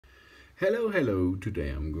Hello, today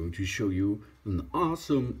I'm going to show you an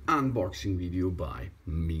awesome unboxing video by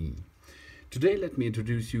me. Today let me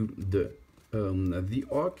introduce you the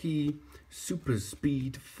Aukey Super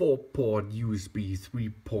Speed 4-port USB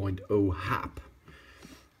 3.0 hub.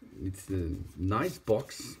 It's a nice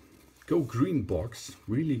box, go green box,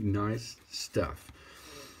 really nice stuff.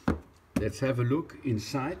 Let's have a look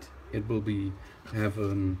inside. It will have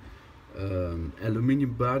an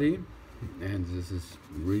aluminum body, and this is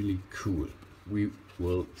really cool. We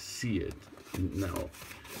will see it now.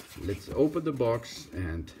 Let's open the box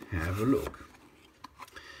and have a look.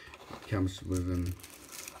 It comes with a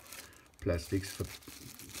plastics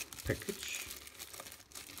package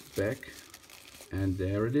back, and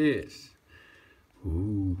there it is.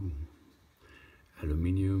 Ooh,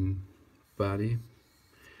 aluminum body,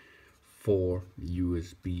 4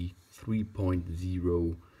 USB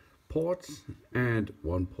 3.0 ports and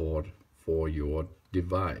 1 port for your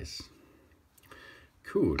device.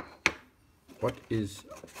 Cool. What is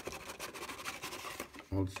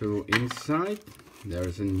also inside? There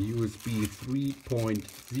is a USB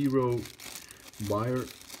 3.0 wire,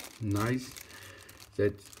 nice,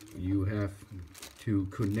 that you have to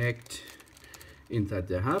connect inside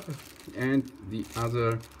the hub, and the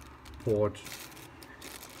other port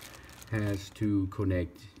has to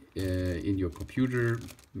connect in your computer,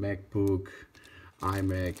 MacBook,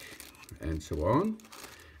 iMac, and so on.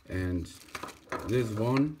 And this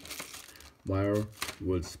one wire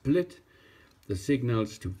will split the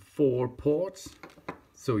signals to 4 ports,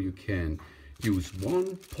 so you can use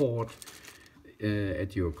one port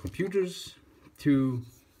at your computers to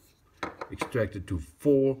extract it to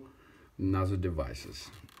 4 other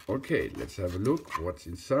devices. Okay, let's have a look what's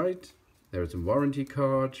inside. There's a warranty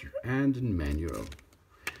card and a manual.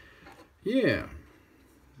 Yeah,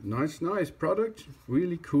 nice product,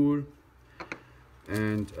 really cool.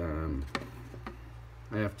 And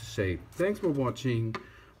I have to say thanks for watching.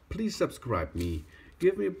 Please subscribe me,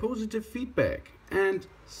 give me a positive feedback, and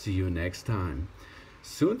see you next time.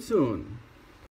 Soon.